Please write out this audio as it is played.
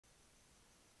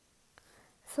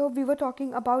So we were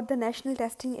talking about the National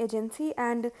Testing Agency,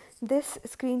 and this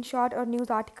screenshot or news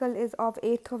article is of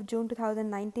 8th of June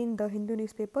 2019, the Hindu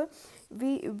newspaper.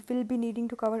 We will be needing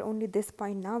to cover only this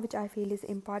point now, which I feel is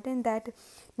important, that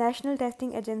National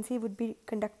Testing Agency would be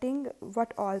conducting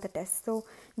what all the tests. So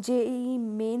JEE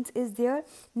mains is there,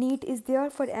 NEET is there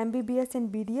for MBBS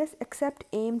and BDS, except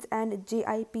AIMS and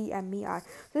JIPMER.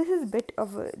 So this is a bit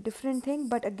of a different thing,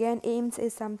 but again AIMS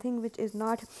is something which is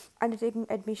not undertaking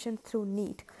admission through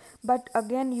NEET. But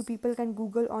again, you people can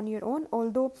Google on your own.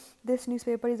 Although this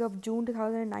newspaper is of June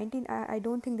 2019, I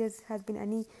don't think there has been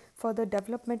any further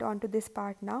development onto this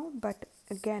part now. But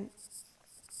again,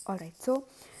 alright. So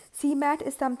CMAT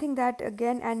is something that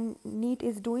again and NEET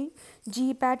is doing.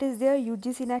 GPAT is there,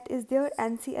 UGC NET is there,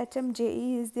 NCHM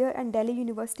JE is there, and Delhi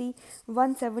University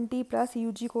 170 plus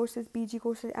UG courses, PG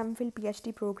courses, MPhil,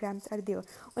 PhD programs are there.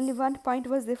 Only one point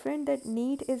was different, that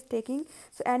NEET is taking,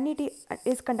 so NET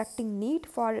is conducting NEET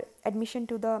for admission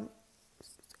to the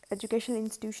educational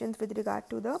institutions with regard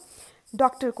to the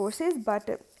doctor courses,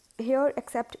 but here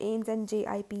except AIMS and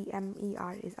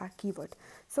JIPMER is our keyword.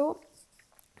 So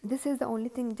this is the only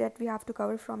thing that we have to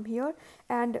cover from here.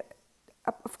 And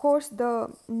of course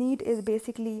the NEET is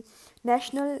basically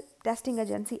National Testing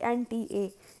Agency,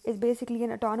 NTA is basically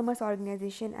an autonomous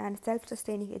organization and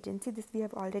self-sustaining agency. This we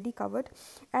have already covered,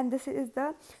 and this is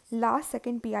the last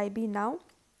second PIB now.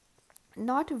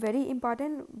 Not very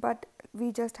important, but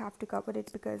we just have to cover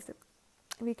it because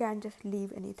we can't just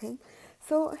leave anything.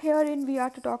 So herein we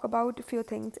are to talk about a few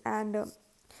things, and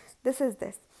this is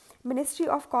this. Ministry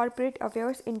of Corporate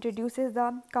Affairs introduces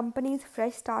the Companies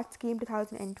Fresh Start Scheme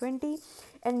 2020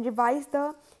 and revised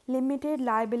the Limited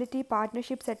Liability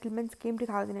Partnership Settlement Scheme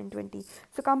 2020.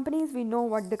 So companies, we know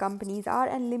what the companies are,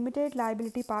 and limited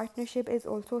liability partnership is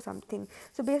also something.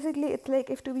 So basically it's like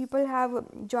if two people have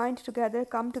joined together,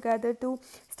 come together to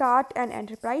start an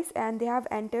enterprise, and they have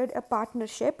entered a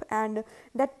partnership, and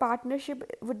that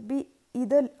partnership would be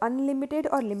either unlimited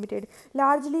or limited.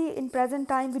 Largely in present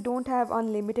time we don't have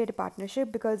unlimited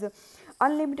partnership, because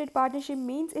unlimited partnership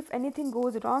means if anything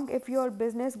goes wrong, if your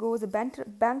business goes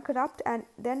bankrupt, and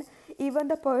then even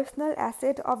the personal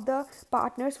asset of the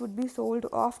partners would be sold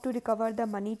off to recover the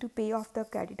money to pay off the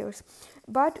creditors.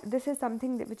 But this is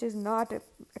something which is not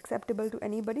acceptable to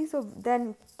anybody. So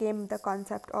then came the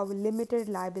concept of limited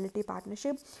liability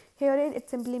partnership. Herein it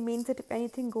simply means that if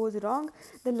anything goes wrong,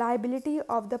 the liability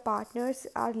of the partners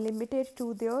are limited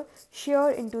to their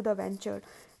share into the venture.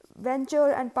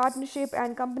 Venture and partnership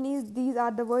and companies, these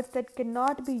are the words that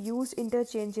cannot be used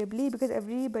interchangeably, because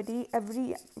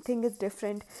everything is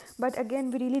different. But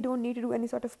again, we really don't need to do any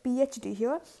sort of PhD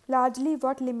here. Largely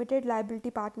what limited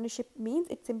liability partnership means,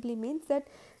 it simply means that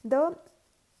the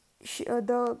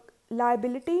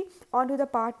liability onto the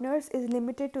partners is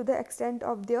limited to the extent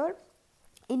of their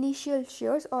initial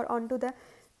shares, or onto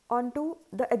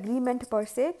the agreement per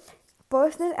se.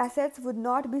 Personal assets would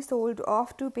not be sold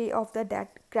off to pay off the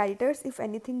debt creditors if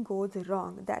anything goes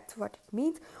wrong. That's what it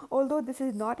means. Although this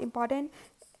is not important,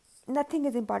 nothing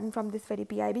is important from this very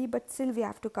PIB, but still we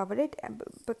have to cover it,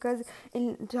 because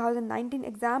in 2019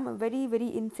 exam very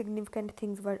insignificant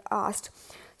things were asked.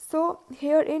 So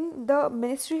herein the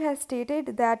ministry has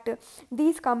stated that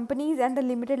these companies and the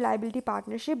limited liability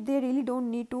partnership, they really don't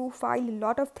need to file a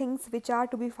lot of things which are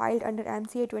to be filed under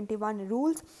MCA 21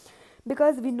 rules,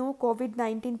 because we know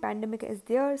COVID-19 pandemic is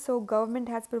there. So government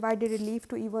has provided relief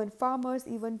to even farmers,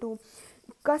 even to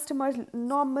customers,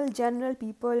 normal general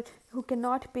people who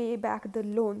cannot pay back the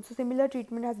loan. So similar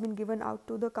treatment has been given out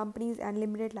to the companies and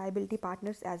limited liability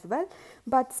partners as well.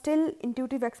 But still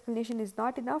intuitive explanation is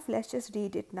not enough. Let's just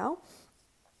read it now.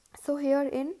 So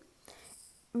herein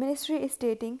ministry is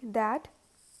stating that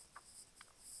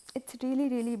it's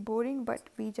really boring, but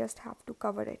we just have to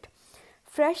cover it.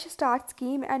 Fresh Start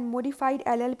Scheme and Modified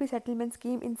LLP Settlement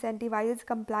Scheme incentivizes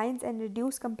compliance and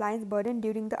reduce compliance burden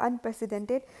during the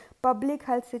unprecedented public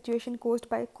health situation caused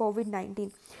by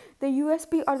COVID-19. The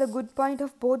USP or the good point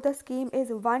of both the scheme is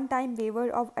one-time waiver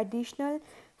of additional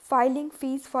filing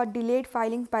fees for delayed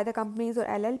filings by the companies or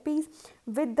LLPs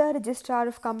with the registrar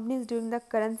of companies during the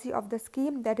currency of the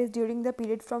scheme, that is during the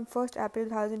period from 1st April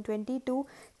 2020 to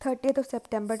 30th of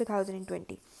September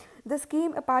 2020. The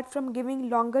scheme, apart from giving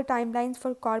longer timelines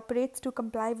for corporates to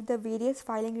comply with the various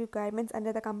filing requirements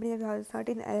under the Company Act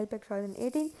 2013 and LLP Act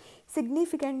 2018,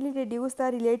 significantly reduced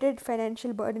the related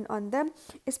financial burden on them,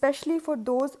 especially for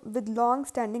those with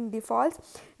long-standing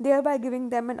defaults, thereby giving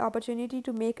them an opportunity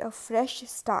to make a fresh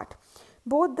start.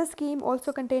 Both the scheme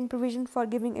also contain provision for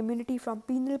giving immunity from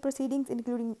penal proceedings,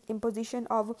 including imposition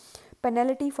of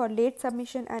penalty for late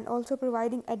submission, and also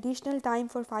providing additional time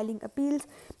for filing appeals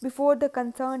before the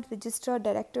concerned registered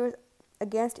directors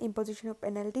against imposition of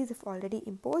penalties if already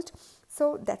imposed.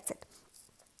 So that's it.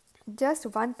 Just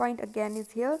one point again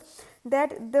is here,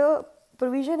 that the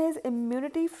provision is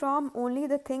immunity from only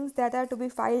the things that are to be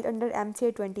filed under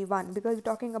MCA 21, because we're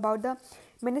talking about the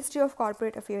Ministry of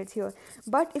Corporate Affairs here.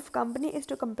 But if company is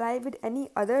to comply with any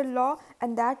other law,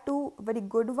 and that too very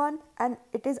good one, and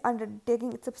it is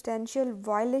undertaking substantial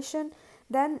violation,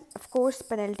 then of course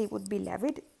penalty would be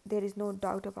levied. There is no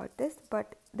doubt about this,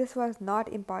 but this was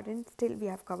not important, still we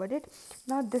have covered it.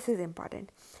 Now this is important,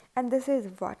 and this is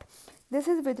what? This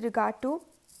is with regard to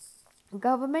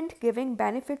government giving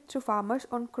benefits to farmers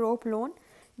on crop loan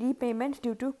repayment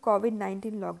due to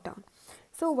COVID-19 lockdown.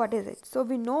 So what is it? So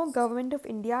we know Government of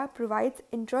India provides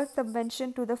interest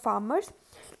subvention to the farmers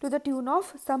to the tune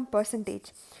of some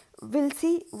percentage. We'll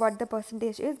see what the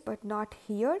percentage is, but not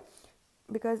here,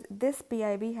 because this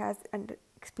PIB has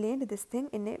explained this thing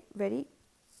in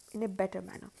a better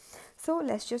manner. So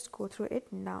let's just go through it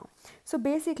now. So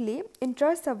basically,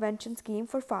 interest subvention scheme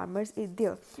for farmers is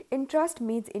there. Interest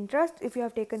means interest. If you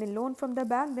have taken a loan from the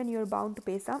bank, then you're bound to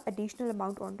pay some additional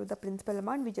amount onto the principal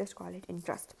amount. We just call it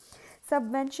interest.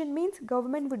 Subvention means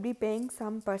government would be paying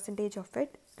some percentage of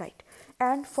it, right?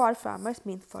 And for farmers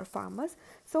means for farmers.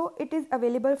 So it is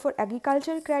available for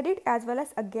agricultural credit as well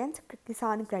as against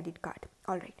Kisan credit card.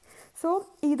 All right. So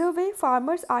either way,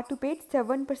 farmers are to pay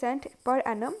 7% per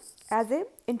annum as a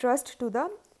interest to the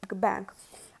bank.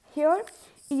 Here,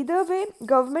 either way,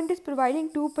 government is providing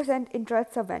 2%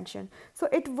 interest subvention. So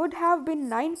it would have been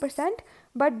 9%,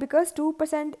 but because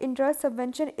 2% interest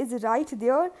subvention is right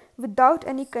there without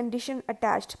any condition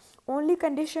attached. Only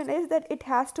condition is that it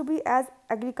has to be as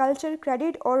agricultural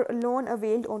credit or loan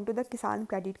availed onto the Kisan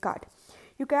credit card.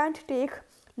 You can't take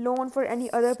loan for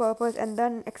any other purpose and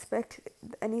then expect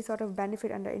any sort of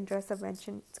benefit under interest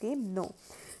subvention scheme. No,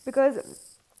 because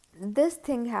this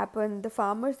thing happened, the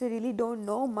farmers, they really don't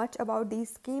know much about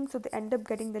these schemes, so they end up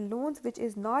getting the loans which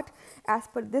is not as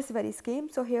per this very scheme.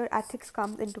 So here ethics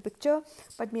comes into picture,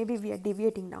 but maybe we are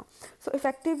deviating now. So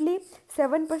effectively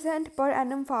 7% per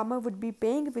annum farmer would be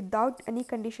paying without any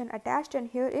condition attached, and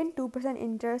herein 2%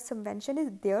 interest subvention is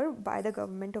there by the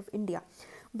Government of India.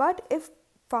 But if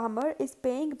farmer is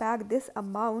paying back this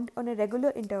amount on a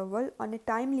regular interval on a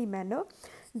timely manner,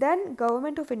 then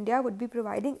Government of India would be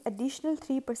providing additional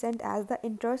 3% as the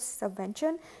interest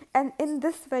subvention, and in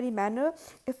this very manner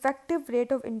effective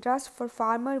rate of interest for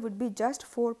farmer would be just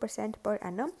 4% per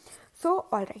annum. So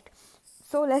alright,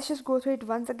 so let's just go through it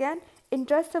once again.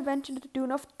 Interest subvention to the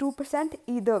tune of 2%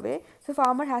 either way, so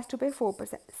farmer has to pay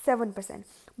 4%, 7%.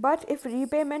 But if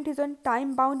repayment is on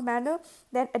time bound manner,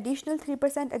 then additional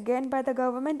 3% again by the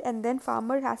government, and then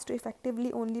farmer has to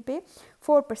effectively only pay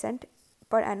 4%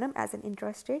 per annum as an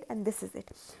interest rate, and this is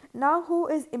it. Now who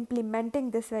is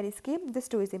implementing this very scheme? This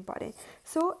too is important.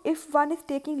 So if one is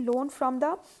taking loan from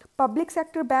the public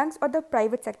sector banks or the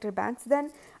private sector banks,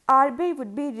 then RBI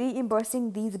would be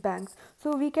reimbursing these banks.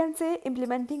 So we can say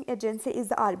implementing agency is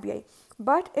the RBI.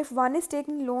 But if one is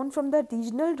taking loan from the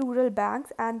regional rural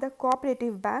banks and the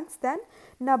cooperative banks, then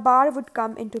NABARD would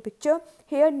come into picture.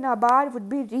 Here NABARD would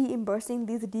be reimbursing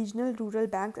these regional rural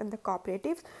banks and the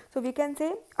cooperatives. So we can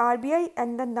say RBI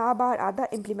and the NABARD are the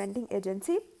implementing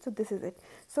agency. So this is it.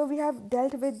 So we have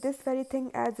dealt with this very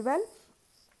thing as well.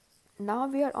 Now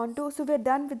we are on to, so we are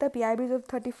done with the PIBs of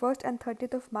 31st and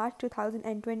 30th of March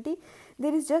 2020.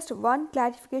 There is just one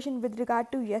clarification with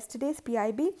regard to yesterday's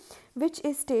PIB, which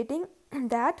is stating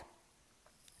that,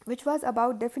 which was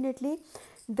about definitely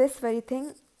this very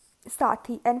thing,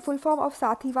 Sathi, and full form of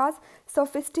Sathi was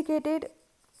sophisticated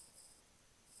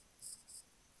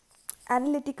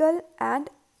analytical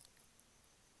and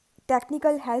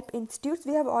technical help institutes.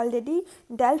 We have already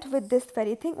dealt with this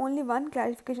very thing. Only one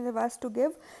clarification there was to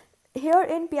give. Here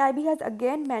in PIB has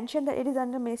again mentioned that it is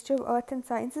under Ministry of Earth and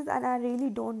Sciences, and I really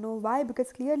don't know why,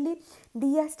 because clearly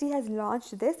DST has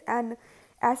launched this, and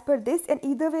as per this, and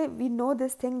either way we know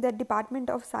this thing, that Department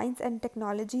of Science and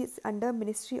Technology is under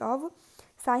Ministry of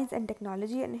Science and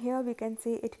Technology, and here we can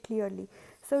say it clearly.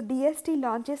 So DST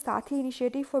launches Sathi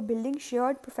initiative for building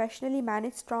shared professionally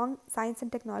managed strong science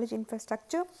and technology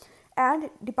infrastructure, and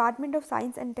Department of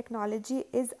Science and Technology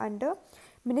is under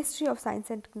Ministry of Science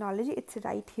and Technology. It's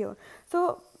right here.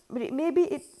 So maybe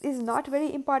it is not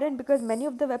very important, because many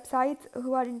of the websites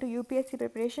who are into UPSC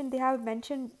preparation, they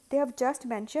have just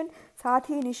mentioned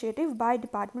Sathi initiative by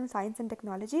Department of Science and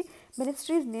Technology.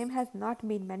 Ministry's name has not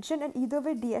been mentioned, and either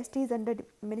way DST is under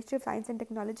Ministry of Science and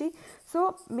Technology,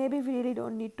 so maybe we really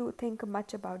don't need to think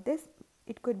much about this.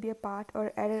 It could be a part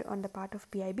or error on the part of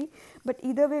PIB, but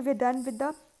either way we're done with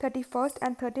the 31st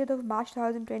and 30th of March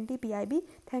 2020 PIB.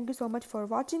 Thank you so much for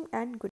watching, and good